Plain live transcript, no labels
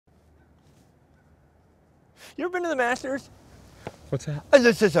You ever been to the Masters? What's that? I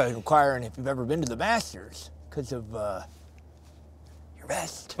was just inquiring if you've ever been to the Masters because of your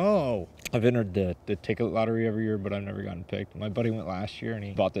vest. Oh, I've entered the ticket lottery every year, but I've never gotten picked. My buddy went last year and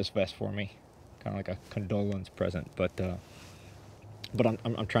he bought this vest for me, kind of like a condolence present. But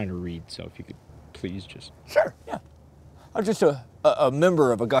I'm trying to read, so if you could please just. Sure, yeah. I'm just a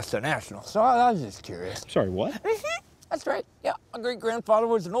member of Augusta National, so I was just curious. Sorry, what? That's right. Yeah, my great-grandfather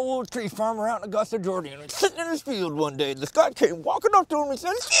was an old tree farmer out in Augusta, Georgia, and he was sitting in his field one day. This guy came walking up to him and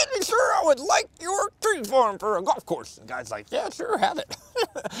said, "Excuse me, sir, I would like your tree farm for a golf course." And the guy's like, "Yeah, sure, have it.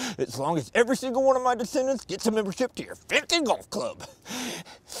 As long as every single one of my descendants gets a membership to your 50 golf club."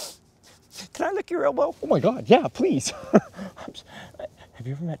 Can I lick your elbow? Oh my God, yeah, please. Have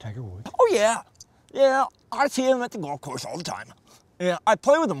you ever met Tiger Woods? Oh, yeah. Yeah, I see him at the golf course all the time. Yeah, I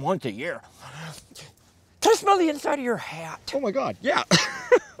play with him once a year. Can I smell the inside of your hat? Oh my God, yeah.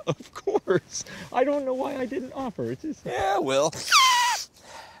 Of course. I don't know why I didn't offer. It's just. Yeah, well,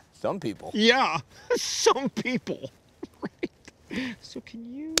 some people. Yeah, some people. Right. So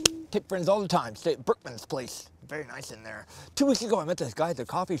can you? Take friends all the time. Stay at Brookman's place. Very nice in there. 2 weeks ago, I met this guy at the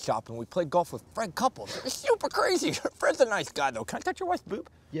coffee shop, and we played golf with Fred Couples. It was super crazy. Fred's a nice guy, though. Can I touch your wife's boob?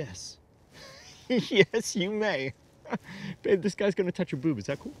 Yes. Yes, you may. Babe, this guy's gonna touch your boob. Is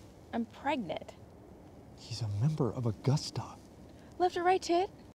that cool? I'm pregnant. He's a member of Augusta. Left or right, Tit?